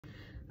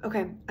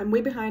Okay, I'm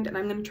way behind and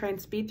I'm going to try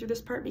and speed through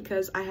this part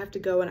because I have to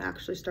go and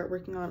actually start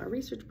working on a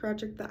research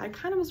project that I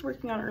kind of was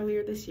working on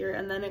earlier this year,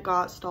 and then it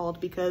got stalled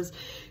because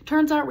it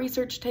turns out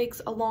research takes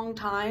a long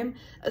time,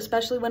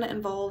 especially when it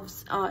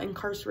involves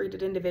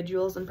incarcerated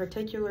individuals, and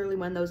particularly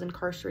when those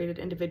incarcerated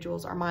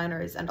individuals are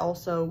minors, and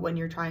also when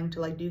you're trying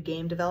to like do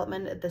game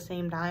development at the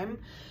same time.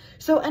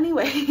 So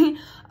anyway,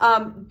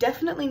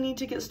 definitely need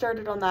to get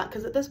started on that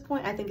because at this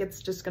point I think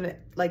it's just gonna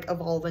like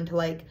evolve into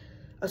like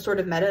a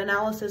sort of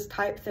meta-analysis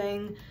type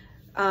thing.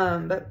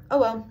 But oh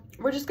well,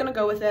 we're just gonna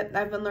go with it.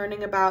 I've been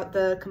learning about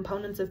the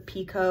components of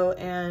PICO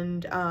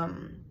and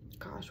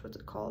gosh, what's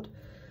it called?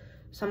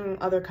 Some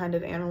other kind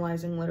of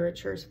analyzing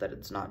literature so that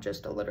it's not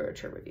just a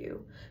literature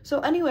review. So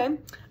anyway,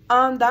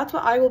 that's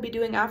what I will be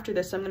doing after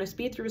this. So I'm gonna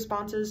speed through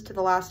responses to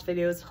the last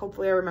videos.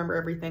 Hopefully I remember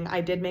everything.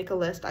 I did make a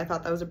list. I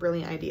thought that was a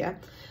brilliant idea.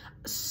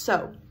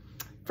 So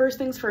first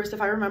things first,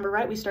 if I remember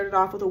right, we started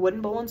off with a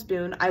wooden bowl and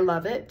spoon. I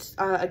love it.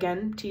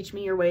 Again, teach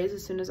me your ways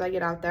as soon as I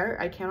get out there.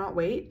 I cannot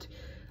wait.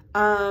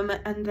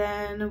 And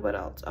then what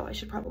else? Oh, I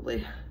should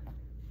probably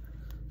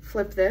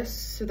flip this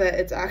so that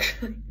it's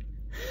actually,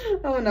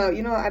 oh no,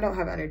 you know what? I don't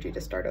have energy to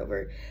start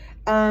over.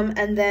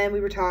 And then we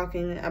were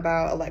talking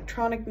about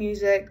electronic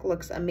music,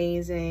 looks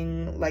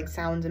amazing, like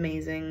sounds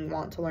amazing,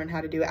 want to learn how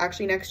to do it.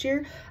 Actually, next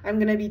year, I'm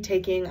gonna be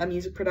taking a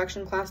music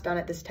production class down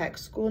at this tech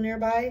school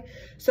nearby.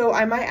 So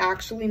I might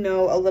actually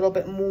know a little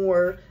bit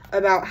more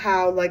about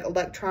how like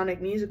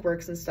electronic music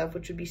works and stuff,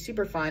 which would be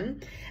super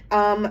fun.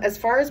 As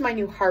far as my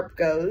new harp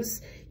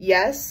goes,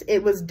 yes,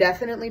 it was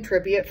definitely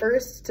trippy at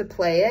first to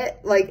play it.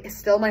 Like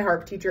still my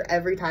harp teacher,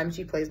 every time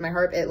she plays my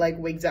harp, it like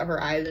wigs out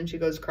her eyes and she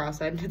goes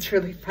cross-eyed and it's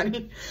really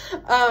funny.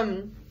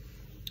 And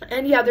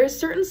yeah, there's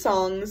certain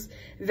songs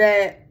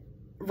that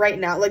right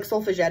now, like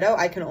solfeggetto,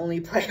 I can only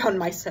play on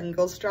my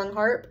single strung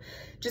harp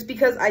just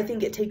because I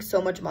think it takes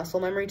so much muscle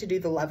memory to do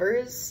the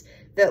levers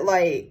that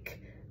like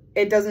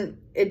it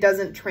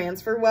doesn't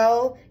transfer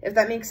well, if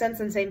that makes sense.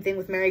 And same thing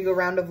with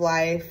Merry-Go-Round of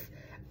Life.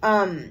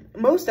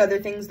 Most other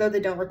things though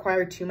that don't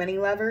require too many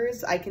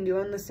levers I can do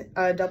on this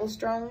double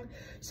strung.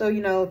 So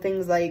you know,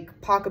 things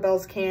like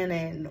Pachelbel's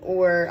Canon,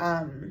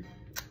 or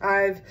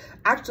I've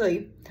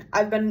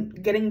been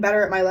getting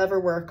better at my lever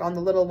work on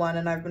the little one,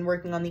 and I've been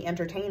working on the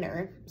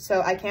Entertainer.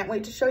 So I can't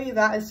wait to show you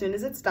that as soon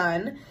as it's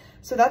done.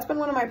 So that's been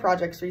one of my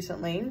projects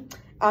recently.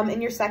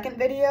 In your second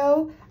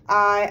video,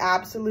 I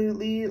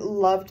absolutely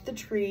loved the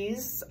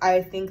trees.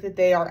 I think that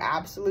they are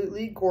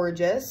absolutely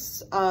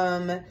gorgeous.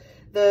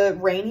 The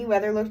rainy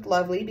weather looked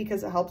lovely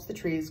because it helps the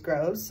trees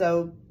grow.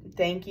 So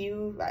thank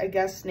you, I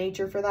guess,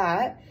 nature, for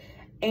that.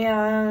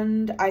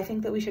 And I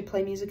think that we should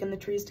play music in the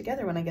trees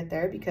together when I get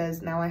there,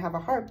 because now I have a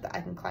harp that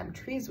I can climb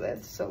trees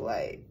with. So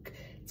like,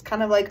 it's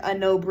kind of like a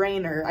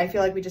no-brainer. I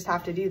feel like we just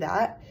have to do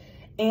that.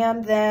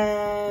 And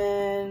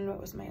then, what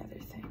was my other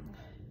thing?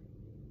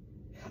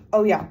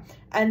 Oh yeah,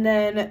 and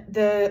then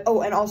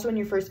and also in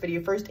your first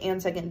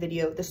and second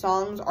video, the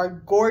songs are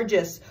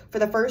gorgeous. For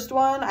the first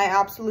one, I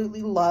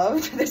absolutely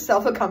loved the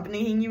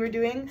self-accompanying you were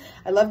doing.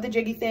 I love the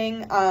jiggy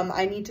thing.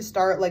 I need to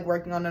start like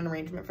working on an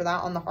arrangement for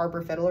that on the harp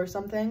or fiddle or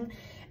something.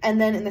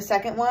 And then in the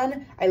second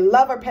one, I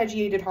love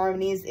arpeggiated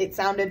harmonies. It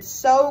sounded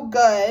so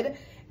good.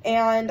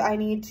 And I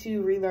need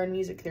to relearn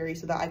music theory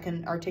so that I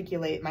can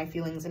articulate my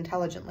feelings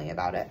intelligently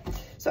about it.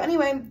 So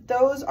anyway,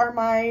 those are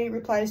my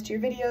replies to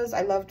your videos.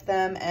 I loved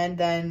them. And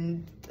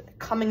then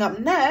coming up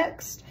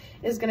next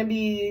is gonna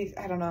be,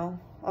 I don't know,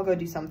 I'll go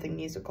do something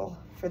musical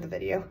for the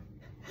video.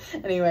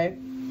 Anyway.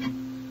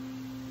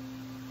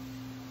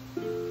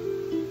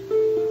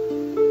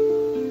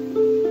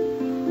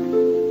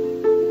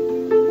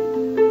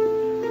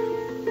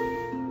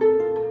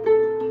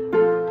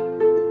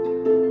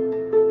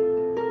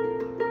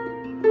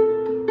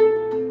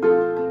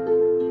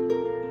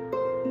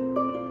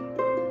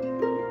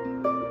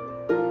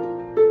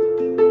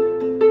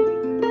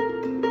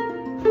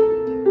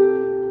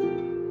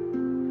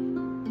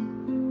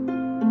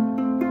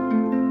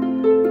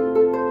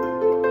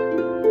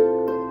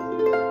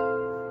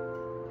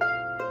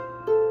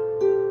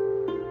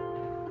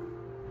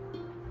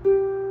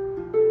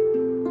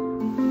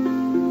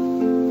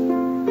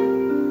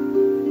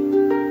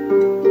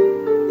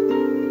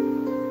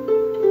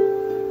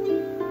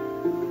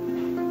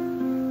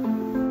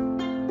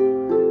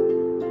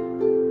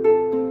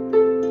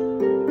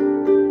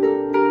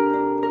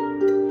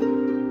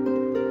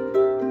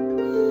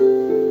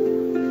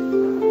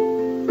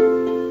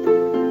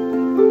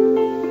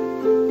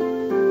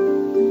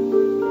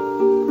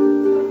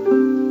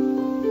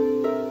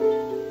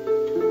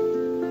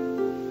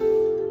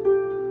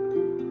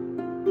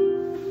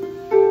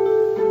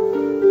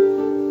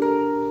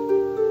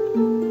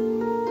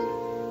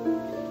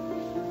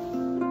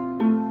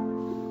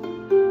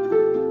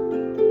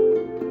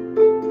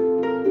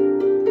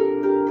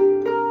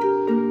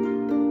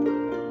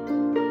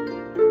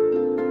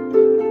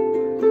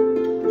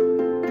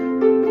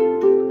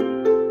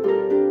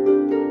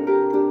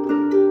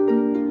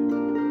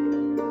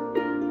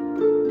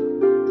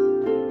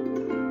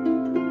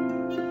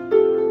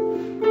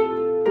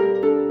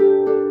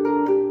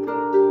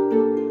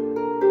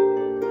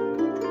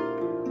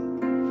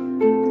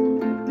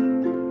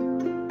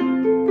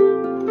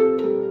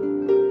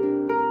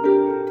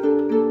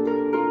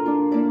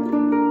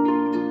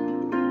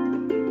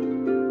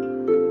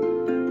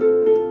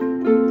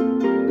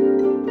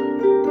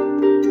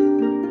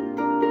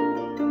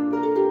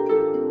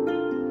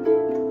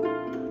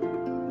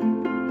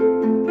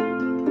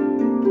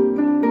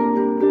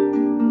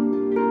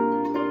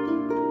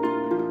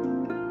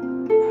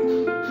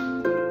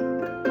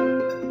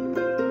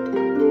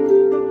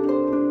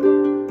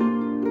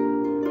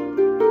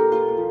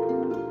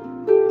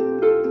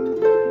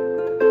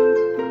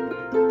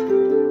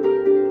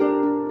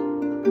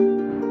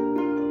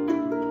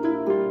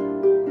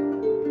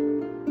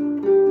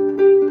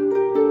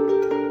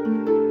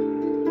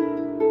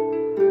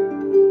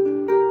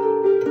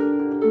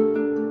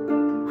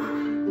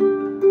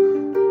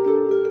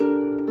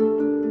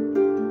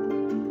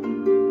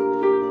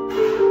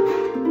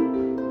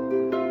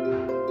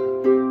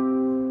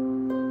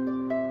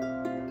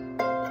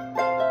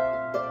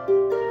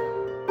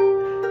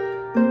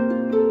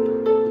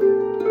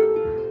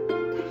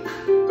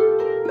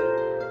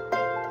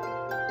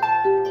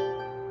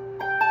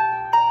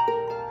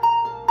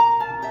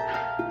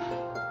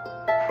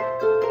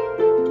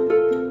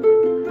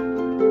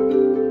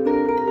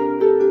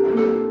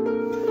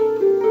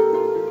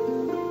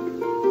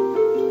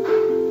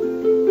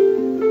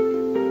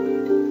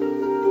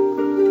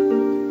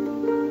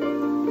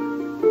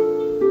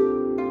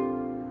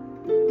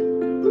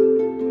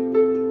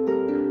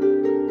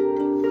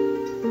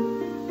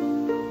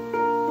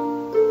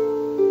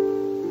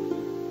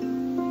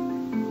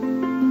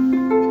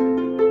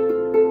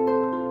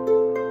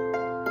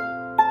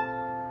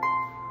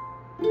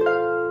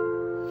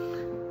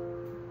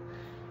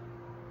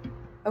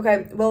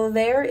 Okay, well,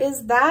 there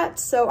is that.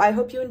 So I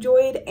hope you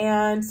enjoyed,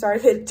 and sorry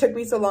if it took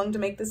me so long to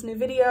make this new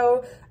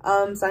video.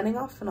 Signing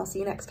off, and I'll see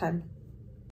you next time.